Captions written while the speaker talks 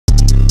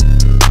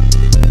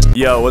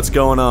Yo, what's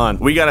going on?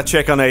 We gotta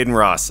check on Adin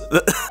Ross.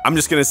 I'm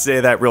just gonna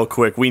say that real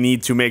quick. We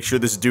need to make sure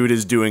this dude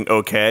is doing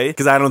okay,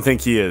 because I don't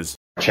think he is.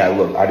 Chad,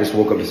 look, I just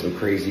woke up to some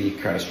crazy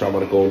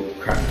catastrophical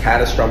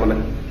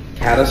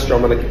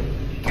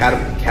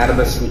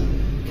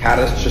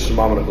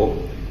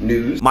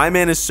news. My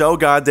man is so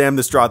goddamn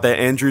distraught that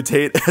Andrew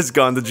Tate has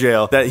gone to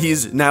jail that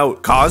he's now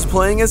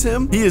cosplaying as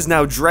him. He is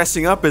now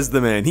dressing up as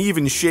the man. He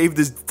even shaved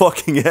his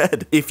fucking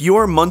head. If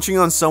you're munching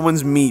on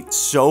someone's meat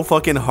so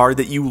fucking hard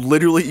that you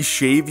literally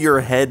shave your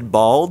head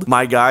bald,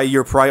 my guy,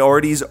 your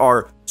priorities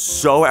are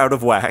so out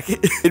of whack.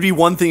 It'd be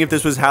one thing if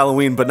this was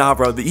Halloween, but nah,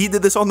 bro. He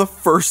did this on the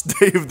first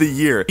day of the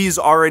year. He's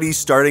already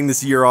starting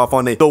this year off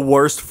on the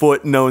worst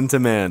foot known to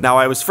man. Now,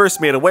 I was first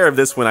made aware of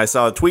this when I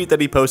saw a tweet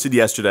that he posted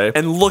yesterday,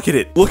 and look at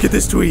it. Look at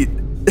this tweet.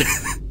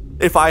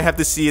 If I have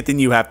to see it, then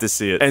you have to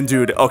see it. And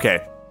dude,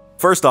 okay.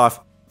 First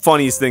off,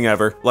 funniest thing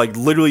ever. Like,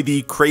 literally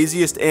the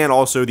craziest and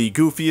also the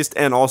goofiest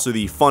and also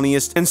the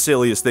funniest and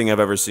silliest thing I've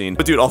ever seen.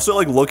 But dude, also,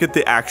 like, look at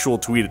the actual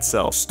tweet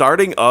itself.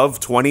 Starting of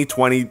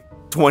 2023.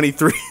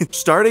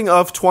 Starting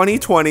of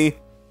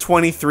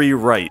 2023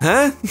 right.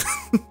 Huh?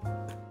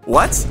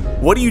 What?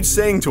 What are you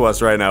saying to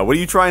us right now? What are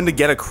you trying to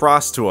get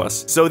across to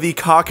us? So the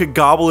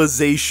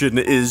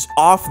cock-gobbleization is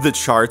off the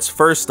charts,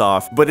 first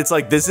off, but it's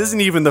like, this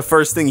isn't even the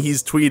first thing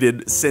he's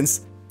tweeted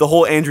since the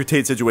whole Andrew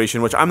Tate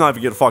situation, which I'm not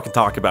even gonna fucking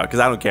talk about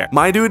because I don't care.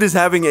 My dude is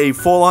having a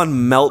full-on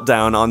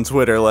meltdown on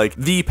Twitter. Like,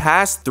 the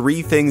past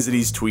 3 things that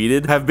he's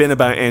tweeted have been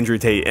about Andrew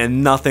Tate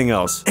and nothing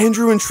else.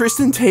 Andrew and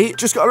Tristan Tate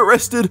just got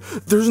arrested.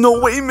 There's no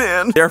way,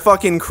 man. They're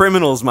fucking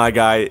criminals, my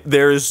guy.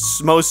 There's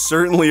most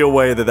certainly a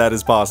way that that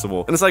is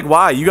possible. And it's like,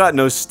 why? You got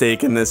no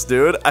stake in this,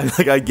 dude.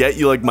 I get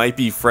you, like, might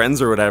be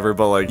friends or whatever,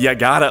 but, like, you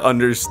gotta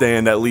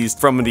understand, at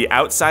least from the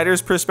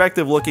outsider's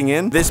perspective looking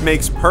in, this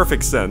makes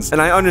perfect sense. And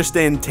I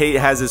understand Tate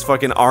has his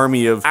fucking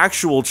army of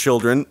actual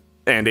children,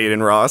 and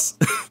Adin Ross,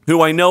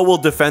 who I know will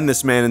defend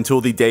this man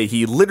until the day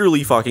he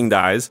literally fucking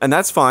dies, and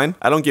that's fine.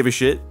 I don't give a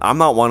shit. I'm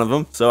not one of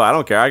them, so I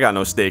don't care. I got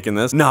no stake in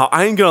this. Now,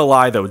 I ain't gonna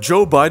lie though.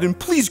 Joe Biden,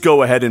 please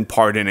go ahead and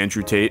pardon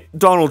Andrew Tate.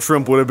 Donald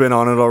Trump would have been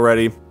on it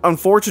already.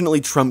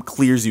 Unfortunately, Trump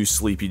clears you,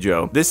 Sleepy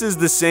Joe. This is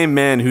the same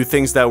man who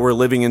thinks that we're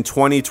living in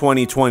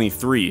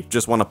 2023.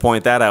 Just want to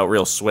point that out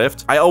real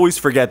swift. I always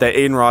forget that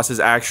Adin Ross is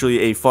actually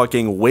a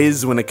fucking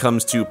whiz when it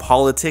comes to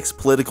politics,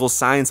 political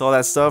science, all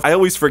that stuff. I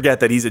always forget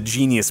that he's a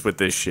genius with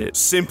this shit.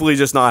 Simply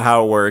just not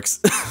how it works.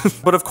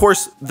 But of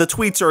course, the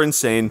tweets are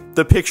insane.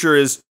 The picture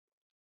is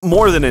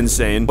more than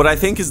insane. What I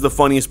think is the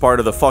funniest part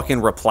of the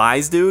fucking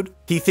replies, dude,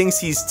 he thinks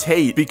he's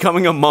Tate.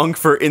 Becoming a monk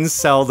for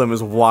inceldom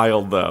is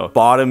wild, though.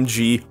 Bottom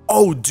G.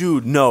 Oh,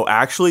 dude, no.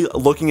 Actually,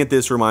 looking at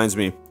this reminds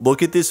me.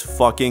 Look at this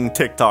fucking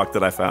TikTok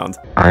that I found.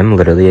 I'm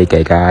literally a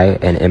gay guy,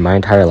 and in my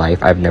entire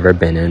life, I've never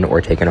been in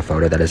or taken a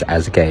photo that is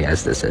as gay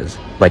as this is.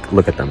 Like,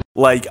 look at them.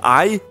 Like,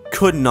 I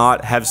could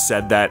not have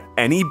said that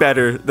any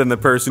better than the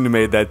person who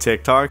made that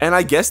TikTok. And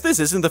I guess this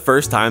isn't the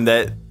first time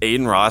that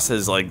Adin Ross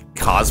has, like,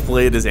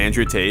 cosplayed as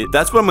Andrew Tate.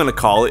 That's what I'm gonna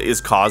call it,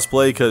 is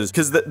cosplay, because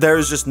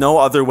there's just no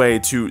other way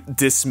to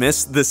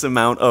dismiss this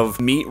amount of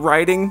meat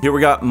writing. Here we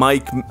got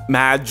Mike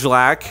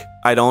Madjlak.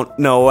 I don't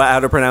know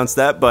how to pronounce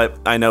that, but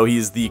I know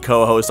he's the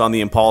co-host on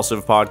the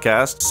Impulsive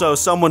podcast. So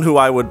someone who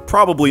I would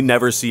probably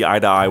never see eye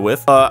to eye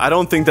with. I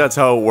don't think that's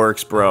how it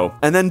works, bro.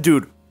 And then,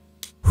 dude,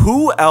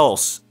 who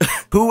else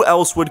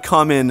would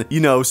come in, you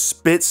know,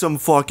 spit some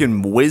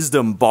fucking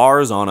wisdom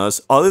bars on us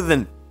other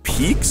than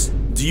Peaks?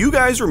 Do you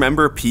guys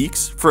remember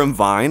Peaks from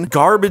Vine?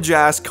 Garbage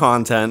ass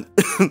content,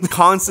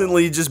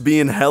 constantly just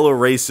being hella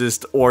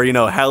racist or, you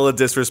know, hella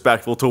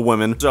disrespectful to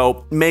women.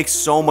 So makes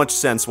so much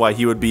sense why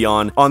he would be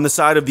on the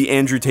side of the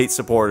Andrew Tate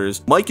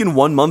supporters. Mike in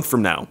 1 month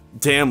from now.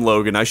 Damn,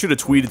 Logan, I should have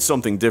tweeted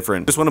something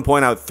different. Just want to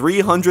point out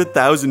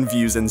 300,000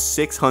 views and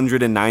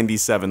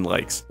 697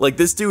 likes. Like,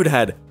 this dude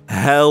had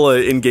hella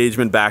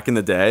engagement back in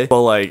the day,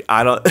 but like,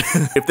 I don't,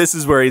 if this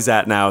is where he's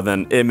at now,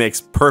 then it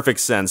makes perfect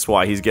sense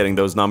why he's getting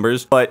those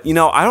numbers. But, you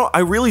know, I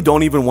really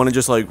don't even want to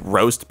just like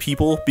roast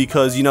people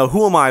because, you know,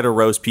 who am I to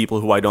roast people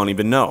who I don't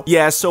even know?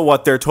 Yeah, so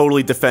what? They're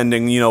totally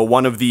defending, you know,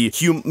 one of the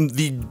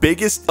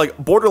biggest, like,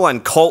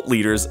 borderline cult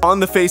leaders on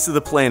the face of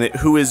the planet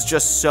who is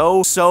just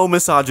so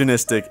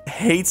misogynistic,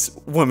 hates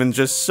women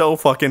just so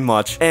fucking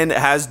much, and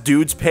has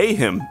dudes pay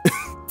him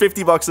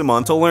 $50 a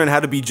month to learn how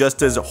to be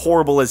just as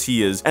horrible as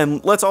he is.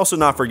 And let's also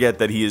not forget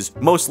that he is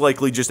most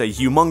likely just a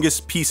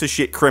humongous piece of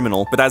shit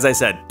criminal. But as I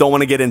said, don't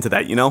want to get into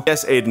that, you know?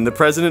 Yes, Adin, the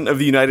president of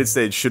the United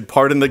States should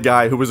pardon the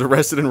guy who was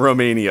arrested in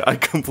Romania. I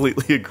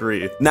completely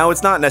agree. Now,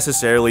 it's not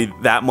necessarily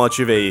that much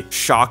of a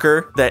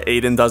shocker that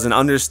Adin doesn't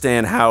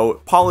understand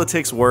how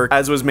politics work,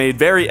 as was made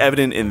very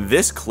evident in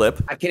this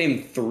clip. I can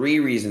name 3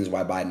 reasons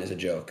why Biden is a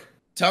joke.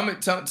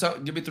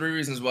 Give me 3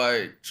 reasons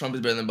why Trump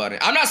is better than Biden.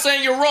 I'm not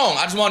saying you're wrong.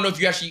 I just want to know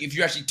if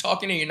you're actually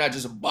talking and you're not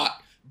just a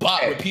bot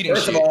repeating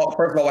first shit.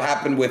 First of all, what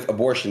happened with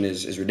abortion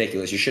is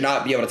ridiculous. You should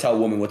not be able to tell a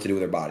woman what to do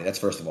with her body. That's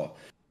first of all.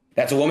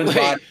 That's a woman's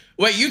body.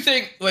 You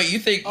think.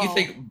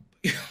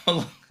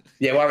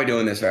 Yeah, why are we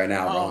doing this right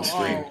now? We're on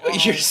stream.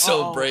 You're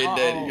so brain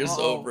dead. You're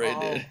so brain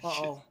dead.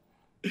 All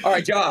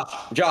right, Josh,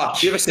 do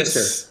you have a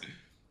sister?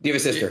 Do you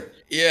have a sister?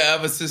 Yeah, I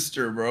have a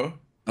sister, bro.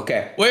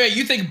 Okay. Wait,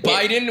 you think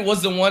Biden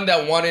was the one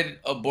that wanted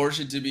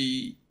abortion to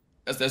be?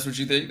 That's what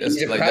you think? That's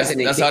He's a like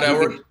president. that's how that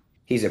works.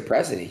 He's a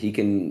president. He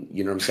can,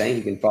 you know what I'm saying?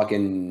 He can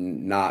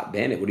fucking not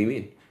ban it. What do you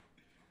mean?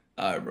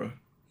 All right, bro.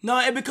 No,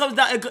 it comes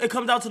down. It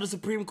comes down to the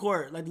Supreme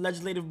Court, like the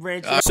legislative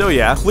branch. So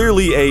yeah,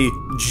 clearly a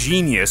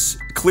genius,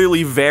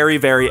 clearly very,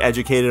 very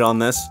educated on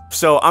this.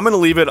 So I'm gonna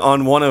leave it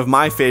on one of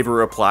my favorite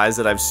replies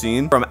that I've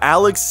seen from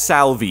Alex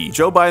Salvi.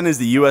 Joe Biden is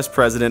the US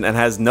president and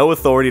has no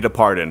authority to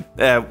pardon.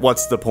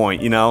 What's the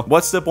point, you know?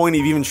 What's the point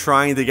of even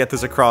trying to get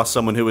this across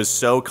someone who is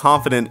so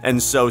confident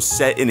and so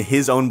set in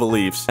his own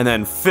beliefs? And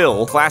then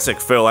Phil, classic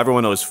Phil,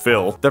 everyone knows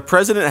Phil. The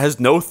president has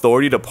no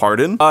authority to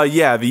pardon?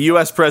 Yeah, the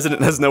US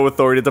president has no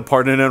authority to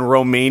pardon in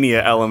Romania,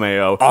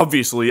 LMAO.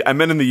 Obviously, I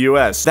meant in the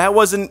US. That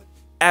wasn't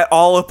at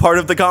all a part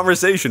of the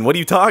conversation. What are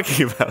you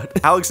talking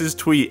about? Alex's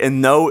tweet,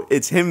 and no,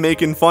 it's him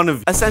making fun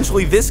of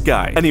essentially this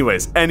guy.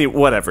 Anyways,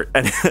 whatever.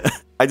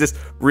 I just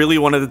really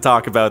wanted to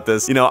talk about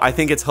this. You know, I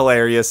think it's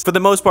hilarious. For the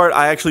most part,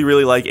 I actually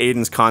really like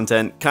Adin's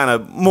content, kind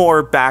of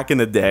more back in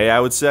the day, I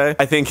would say.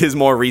 I think his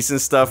more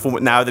recent stuff,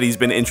 now that he's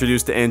been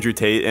introduced to Andrew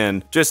Tate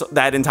and just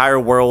that entire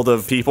world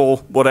of people,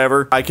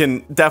 whatever, I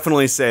can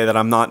definitely say that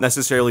I'm not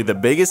necessarily the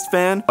biggest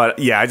fan, but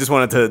yeah, I just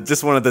wanted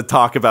to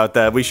talk about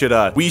that. We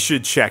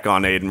should check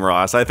on Adin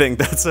Ross. I think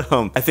that's,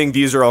 I think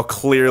these are all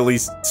clearly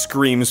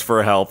screams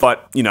for help,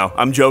 but you know,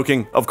 I'm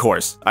joking, of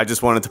course. I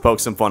just wanted to poke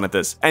some fun at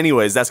this.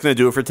 Anyways, that's gonna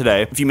do it for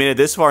today. If you made it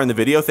this far in the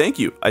video, thank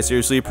you. I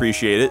seriously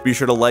appreciate it. Be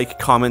sure to like,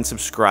 comment,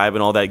 subscribe,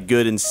 and all that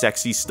good and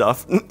sexy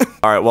stuff. All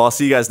right, well, I'll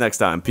see you guys next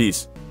time.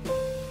 Peace.